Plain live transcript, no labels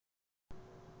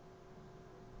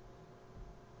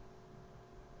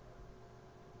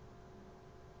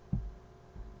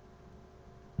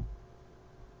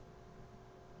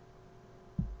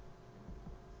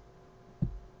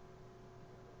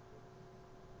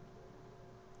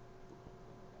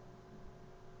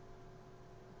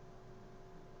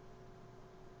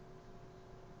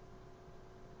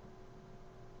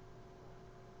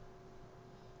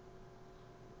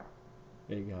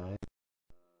Hey guys,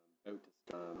 out to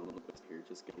start a little bit here,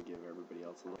 just gonna give everybody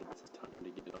else a little bit of time to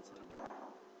get on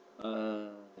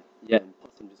time. Yeah, and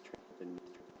plus I'm just trying to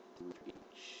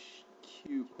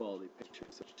HQ quality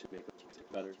pictures so to make it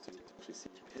better, so you can actually see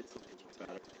your hits a little bit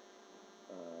better.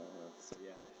 So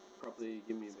yeah, probably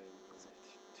give me about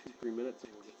 2-3 minutes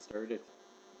and we'll get started.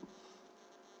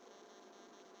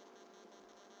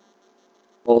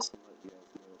 Also, let you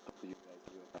guys know, a couple of you guys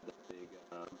who had that big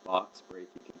box break,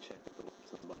 you can check out the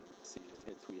links on the bottom to see the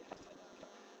hits we had.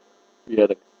 We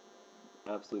had an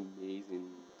absolutely amazing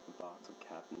box of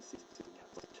captaincy.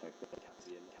 Check that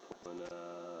captain pulling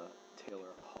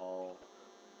Taylor Hall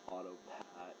auto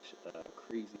patch,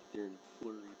 Crazy Theory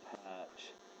Flurry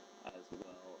patch, as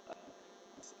well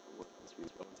as what else we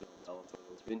was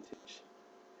vintage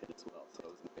hit as well. So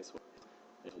it was a nice one.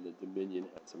 And the Dominion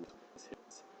had some nice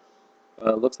hits.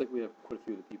 Looks like we have quite a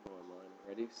few of the people online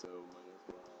already, so might as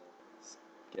well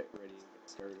get ready and get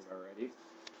started already.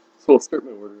 So I'll start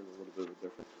my order in a little bit of a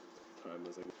different time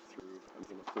as I go through. I'm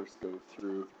going to first go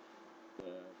through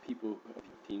the people,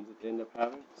 teams that they end up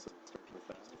having. So let's start with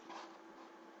that.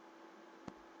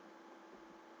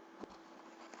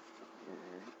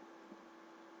 Alright.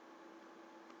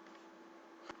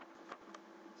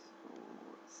 So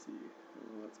let's see.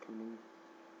 That's coming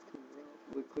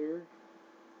relatively clear.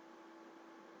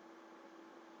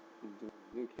 I'm doing a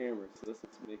new camera, so this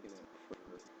is making it for.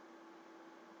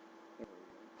 There we go.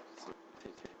 So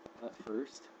take that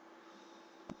first.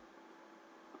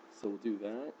 So we'll do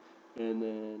that, and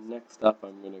then next up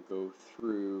I'm going to go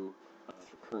through the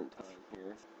current time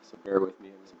here, so bear with me.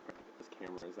 I'm going to try to get this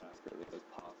camera as accurately as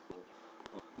possible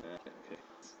on that. Okay,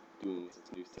 it's doing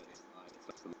its new setting live, so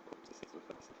that's the point to see so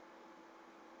fast.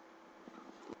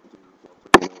 I'll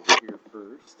bring it over here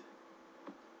first.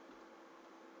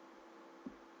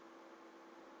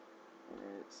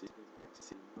 Alright, so you can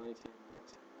see my camera,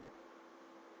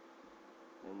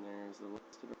 and there's the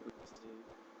listed overlay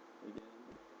again.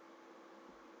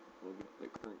 We'll get the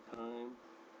current time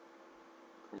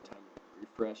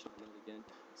refresh on that again.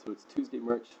 So it's Tuesday,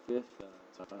 March 5th, the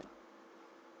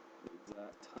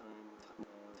exact time now,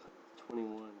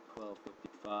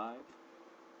 21:12:55,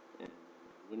 and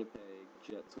Winnipeg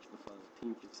Jets, which is the final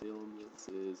team for Salem. This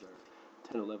is our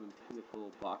 10-11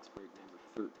 Pinnacle box break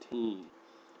number 13.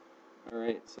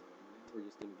 Alright, so now we're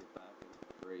just going to get back into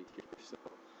the break here. So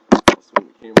I'll swing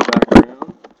the camera back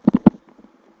around,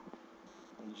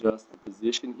 adjust the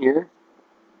position here.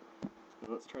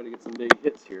 Let's try to get some big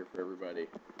hits here for everybody.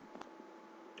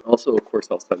 Also, of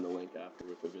course, I'll send the link after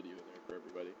with the video there for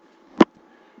everybody.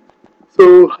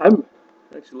 So I'm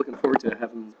actually looking forward to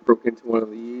having broke into one of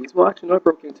these. Well, actually, not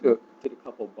broke into it. Did a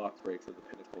couple box breaks of the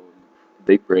Pinnacle and the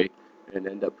big break, and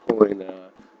end up pulling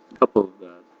a couple of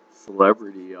the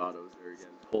celebrity autos there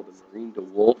again. Pulled a Marine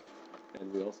DeWolf,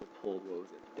 and we also pulled, what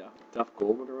was it, Duff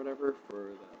Goldman or whatever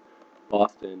for the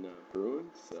Boston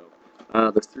Bruins. So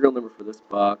the serial number for this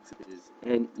box is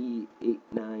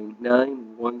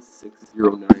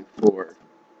NE8991609.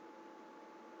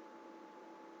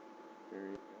 There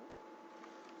you go.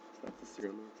 So that's the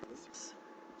serial number for this.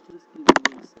 Just give me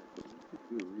 1 second.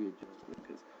 Do a readjustment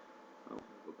because I don't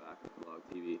want to go back to Blog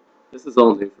TV. This is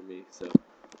all new for me, so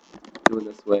doing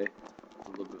this way is a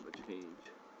little bit of a change.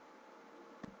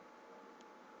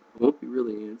 I won't be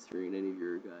really answering any of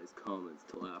your guys' comments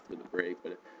till after the break,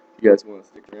 but if you guys want to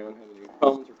stick around, have any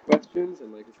comments or questions,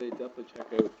 and like I say, definitely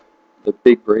check out the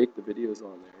big break. The video's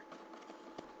on there.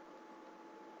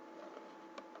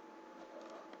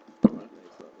 Oh, that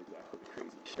knife's not exactly the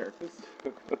crazy sharpest.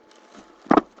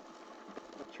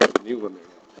 I'll try a new one there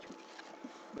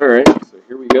now. Alright, so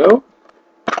here we go.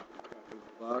 Cracking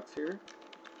the box here.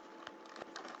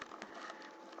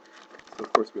 So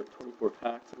of course we have 24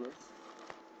 packs in this.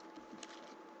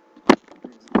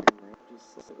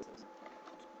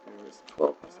 There's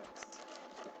 12 packs.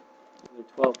 Another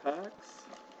 12 packs.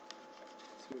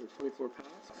 So we have 24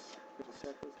 packs.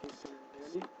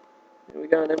 And we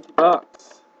got an empty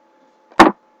box.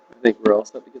 I think we're all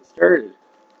set to get started.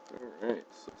 Alright,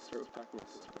 so let's start with pack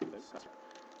number 6.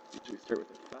 Usually start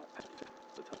with a fat pack.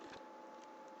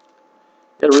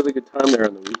 Had a really good time there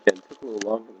on the weekend. Took a little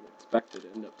longer than expected.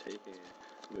 Ended up taking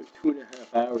about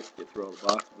 2.5 hours to get through all the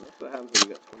boxes. And that's what happens when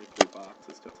you got 23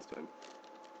 boxes this time.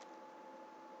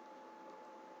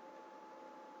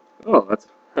 Oh, that's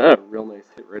a real nice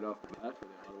hit right off the bat for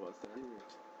the Ottawa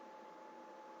Senators.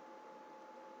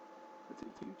 That's a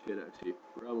huge hit, actually.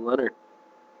 Rob Leonard.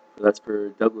 That's for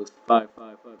Douglas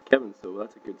 555 Kevin, so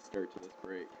that's a good start to this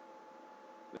break.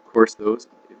 And of course, those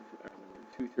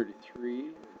 233 and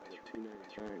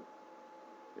 299.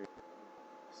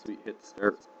 Sweet hit to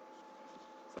start. So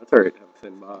that's alright to have a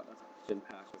tin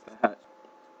pack with that.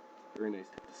 Very nice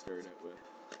hit to start out with.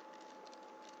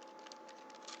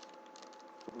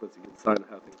 That's a good sign of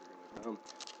how things are going to come.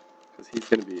 Because he's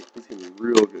going to be a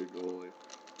real good goalie.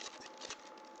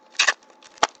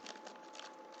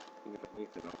 If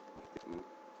anything, I'll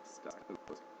stack them.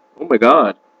 Oh my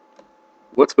God!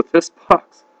 What's with this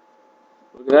box?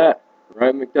 Look at that,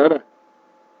 Ryan McDonough,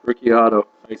 rookie auto,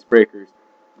 icebreakers,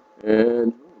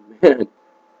 and oh man,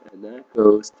 and that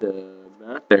goes to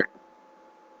Matt there.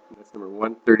 And that's number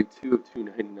 132 of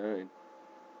 299.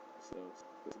 So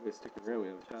this guy's sticking around. We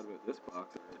haven't chatted about this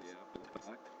box already after the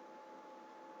fact.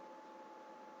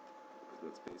 So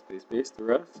that's base. The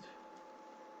rest.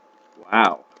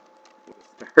 Wow, what a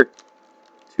start!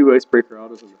 2 icebreaker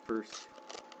autos in the first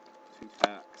 2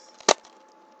 packs.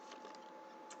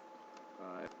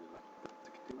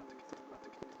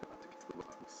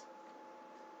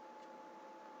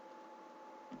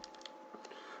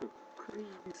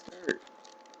 Crazy start.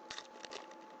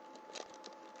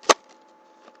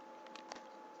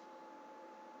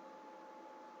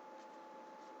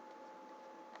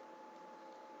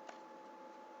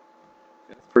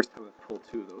 Yeah, it's the first time I've pulled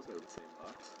 2 of those out of the same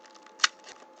box.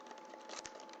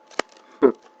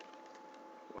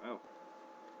 Wow.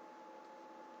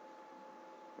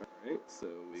 Alright, so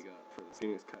we got for the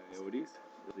Phoenix Coyotes,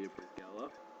 Ilya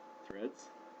Brizgalov,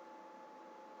 Threads.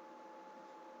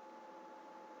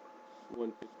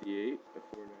 158 of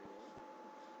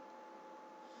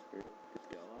 499.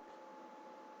 Brizgalov.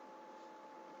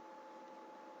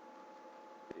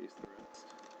 Base the rest.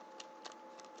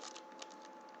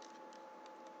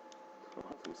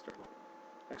 Awesome start.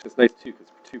 Actually, it's nice too, because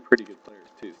we're 2 pretty good players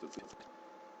too, so it's nice.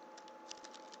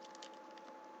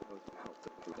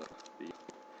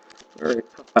 Alright,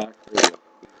 tough pack. There we go.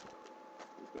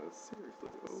 He's going to seriously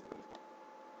open.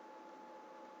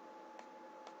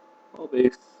 All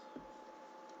base.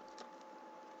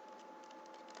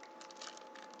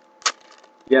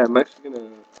 Yeah, I'm actually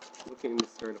looking to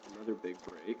start up another big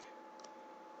break.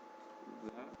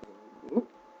 That one. Whoop.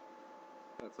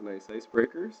 That's a nice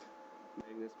icebreakers.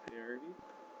 Magnus Payardi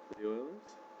for the Oilers.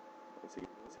 Let's see.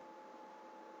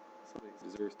 Somebody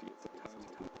deserves to get some time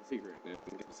in the league right now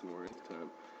and get some more time.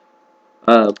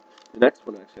 The next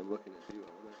one actually I'm looking to do, I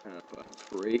want to have a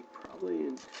break probably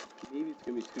in, maybe it's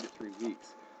going to be 2 to 3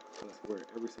 weeks. So that's where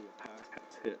every single pack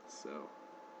has hit, so.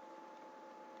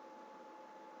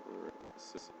 Alright,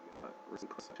 so we got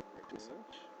research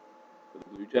for the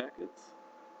Blue Jackets.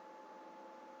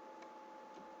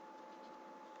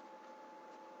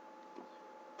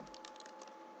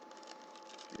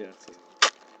 Yeah, so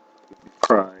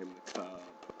Prime, the Cup,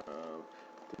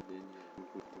 Dominion,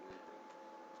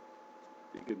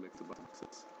 be a good mix of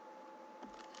boxes.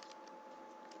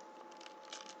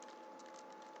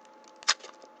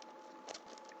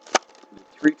 We did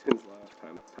 3 tins last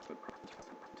time. This time I'd probably keep the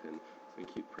 10 so we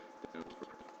can keep price down for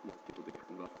more people to get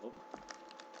involved.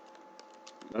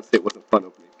 Not to say it wasn't fun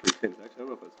opening 3 tins. Actually, I don't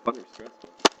know if it was fun or stressful.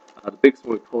 The biggest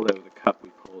one we pulled out of the cup,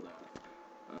 we pulled out.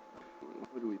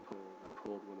 What did we pull? We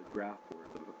pulled one of the draft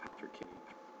boards out of a Patrick Kane.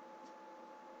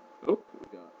 Oh, we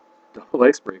got double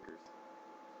icebreakers.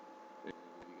 And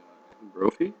we got Evan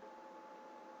Brophy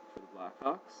for the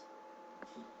Blackhawks.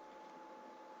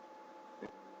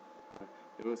 And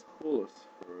it was Hollis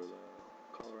for the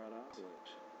Colorado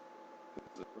Avalanche.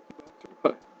 Is it rookie box or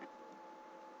what?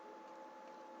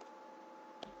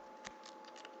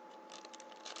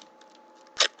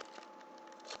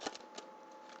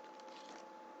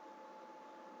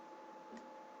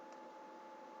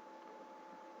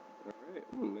 Alright,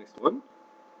 next one.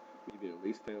 Maybe an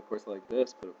Leafs fan, of course, like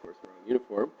this, but of course, wrong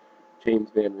uniform.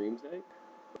 James Van Riemsdyk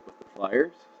with the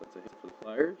Flyers. So that's a hit for the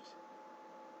Flyers.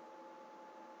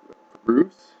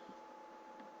 Bruce.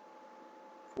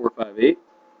 458.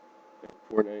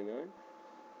 499.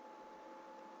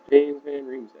 James Van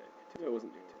Riemsdyk. Too bad I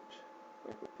wasn't doing much.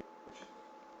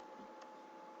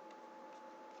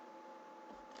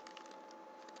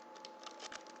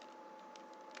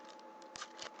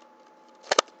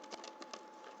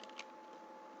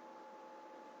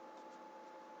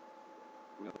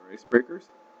 Another icebreakers.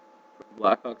 For the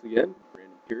Blackhawks again.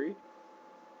 Brandon Peary.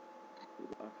 For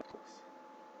the Blackhawks.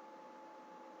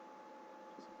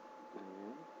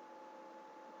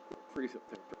 Freeze up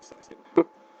there for a second.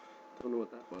 Don't know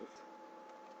what that was.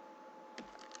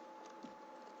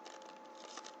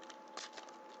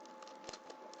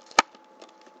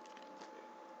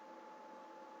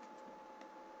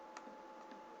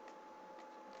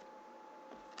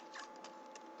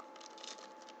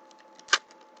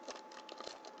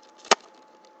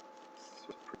 So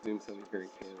I presume somebody here in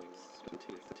Canada wants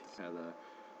to have a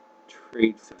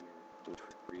trade center, which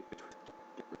would brief it.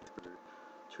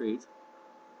 trades.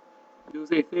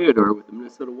 Jose Theodore with the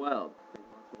Minnesota Wild. I think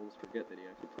lots of almost forget that he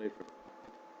actually played for them.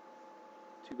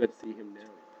 Too bad to see him now.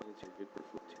 He played here good for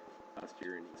last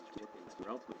year, and he's looking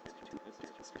relatively good for this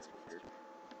year.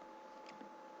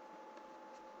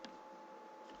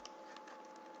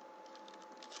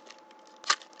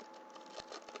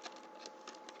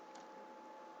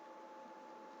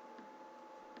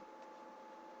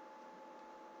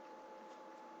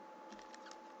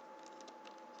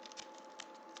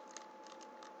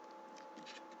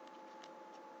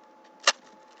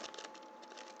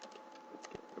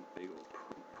 Big old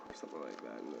or something like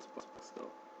that in this box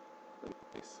still.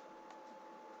 Nice.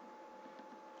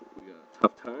 We got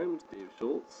Tough Times, Dave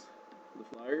Schultz for the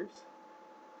Flyers.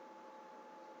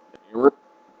 The Hammer.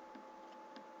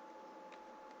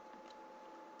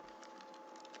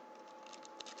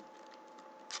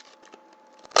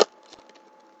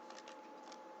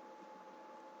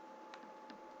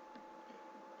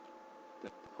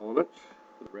 Polnich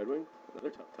for the Red Wings. Another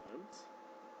Tough Times.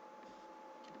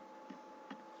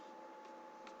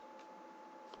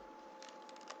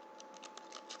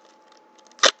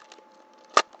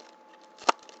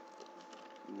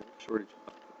 No shortage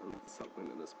of something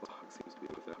in this box. Seems to be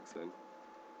with Xen.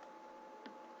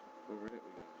 Alright, we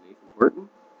got Nathan Horton.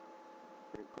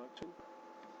 Great collection.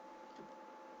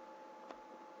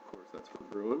 Of course, that's for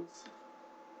Bruins.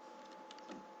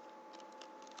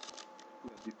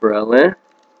 Maybe for Alain.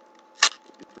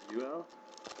 Good for you, Al.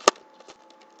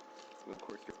 And of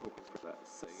course, you're hoping for that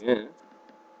Seguin.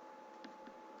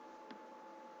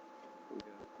 We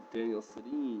got Daniel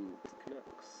Sedin with the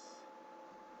Canucks.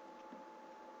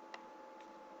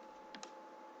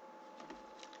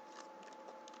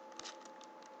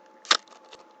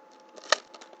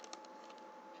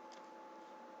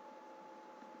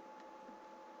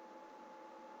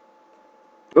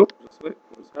 Oh, just wait,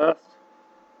 it was passed.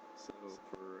 So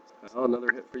for Al,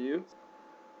 another hit for you.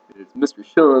 It's Mr.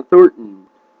 Sean Thornton,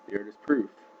 the artist proof.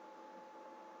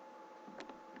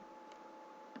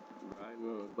 Riding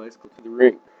on his bicycle to the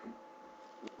rink.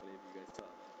 If any of you guys saw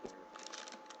that there.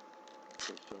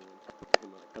 So showing him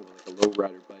kind of like a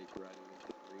lowrider bike riding into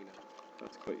the arena.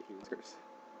 That's quite humorous.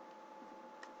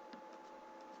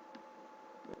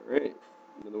 Alright,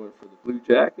 another one for the Blue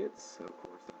Jackets. Of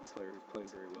course, that player who's playing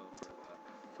very well for the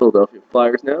Philadelphia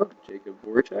Flyers now, Jacob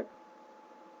Voracek.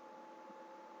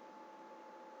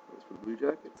 That's for the Blue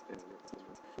Jackets, and it's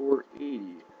number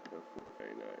 480 of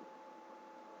 499.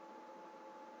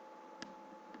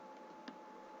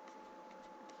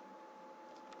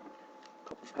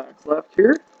 Couple packs left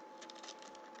here.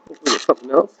 Hopefully with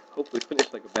something else. Hopefully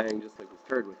finish like a bang, just like we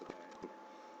started with a bang.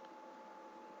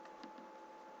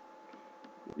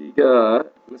 We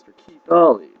got Mr. Keith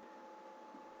Ollie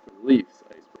for the Leafs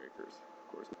Icebreakers. Of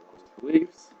course, not always the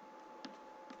Leafs.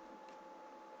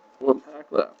 One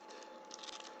pack left.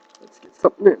 Let's get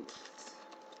something in. And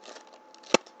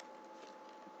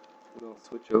I'll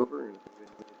switch over, and if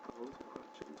anybody has any comments or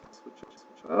questions, I'll switch.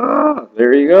 Ah,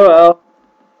 there you go, Al.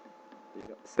 You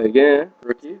got the Seguin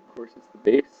rookie. Of course, it's the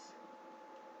base.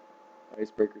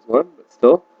 Icebreakers one, but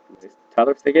still, nice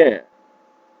Tyler Seguin.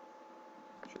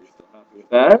 I'm sure you're still happy with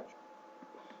that.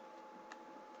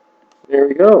 There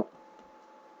we go.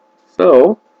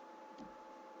 So,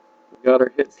 we got our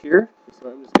hits here. So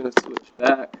I'm just going to switch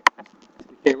back to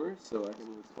the camera so I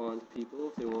can respond to people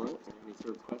if they want, or any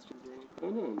sort of questions or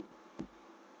anything. And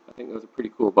I think that was a pretty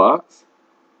cool box.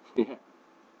 Yeah.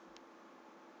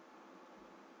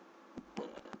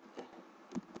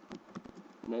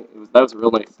 That was a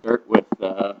real nice start with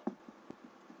the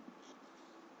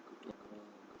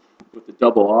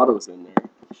double autos in there.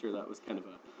 I'm sure that was kind of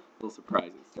a little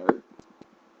surprising start.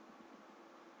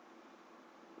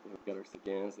 We've got our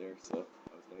Seguins there, so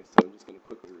that was nice. So I'm just going to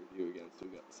quickly review again. So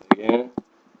we got the Seguin,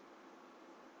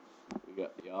 we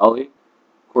got the Ollie.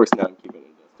 Of course, now I'm keeping it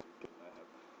in distance because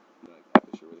I'm not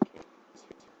exactly sure where the camera is.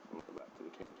 I'll come back to the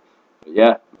camera. But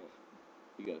yeah,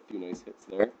 we got a few nice hits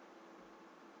there.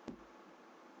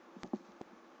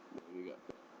 We got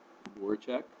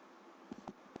Voracek.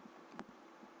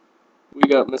 We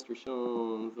got Mr.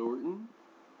 Sean Thornton.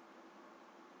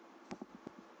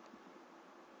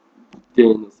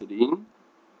 Daniel Sedin.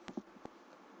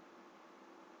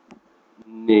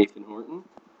 Nathan Horton.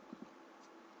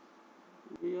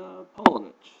 We got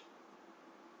Polnich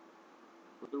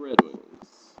for the Red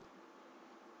Wings.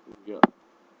 We got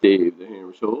Dave the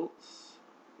Hammer Schultz.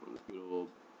 One of the good old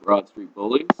Broad Street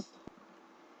Bullies.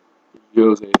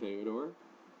 Jose Theodore.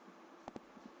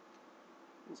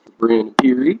 Mr. Brandon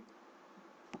Peary.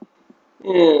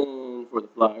 And for the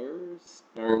Flyers,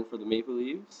 Aaron for the Maple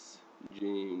Leafs,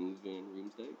 James Van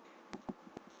Riemsdyk.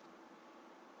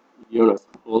 Jonas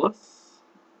Holus.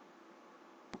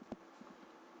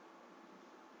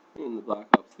 In the Black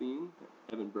Ops theme,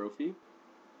 Evan Brophy.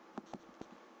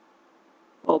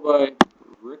 Followed by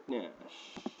Rick Nash.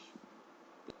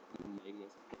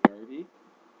 Magnus P.R.V.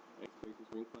 Icebreakers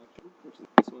Ring Collection. There's a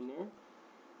nice one there.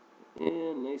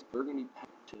 And nice burgundy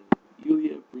patch of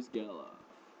Ilya Brizgalov.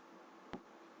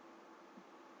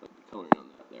 Like the coloring on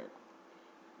that there.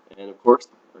 And of course,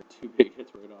 our two big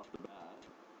hits right off the bat.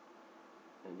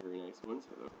 And very nice ones.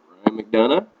 Ryan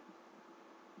McDonough.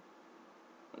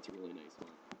 That's a really nice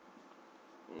one.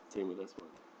 And same with this one.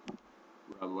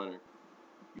 Rob Leonard.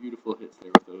 Beautiful hits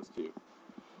there with those two.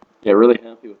 Yeah, really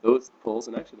happy with those pulls,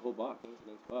 and actually the whole box. That was a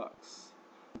nice box.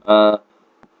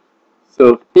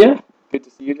 So yeah, good to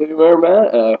see you today,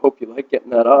 Matt. I hope you like getting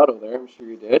that auto there. I'm sure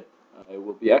you did. I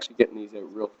will be actually getting these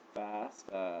out real fast,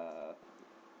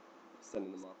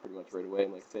 sending them off pretty much right away.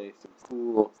 And like say, some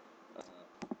cool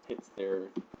hits there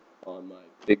on my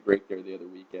big break there the other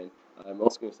weekend. I'm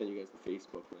also going to send you guys the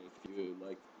Facebook link if you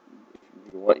like,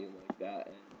 if you want you like that,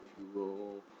 and if you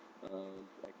will,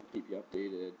 I can keep you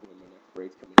updated when my next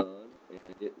break's coming on. And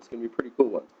it's going to be a pretty cool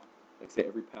one. Like I say,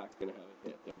 every pack's going to have a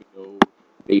hit. There'll be no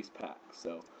base pack.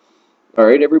 So, all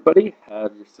right, everybody,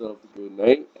 have yourself a good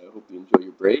night. I hope you enjoy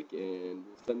your break, and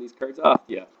we'll send these cards off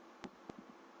to you.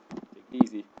 Take it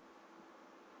easy.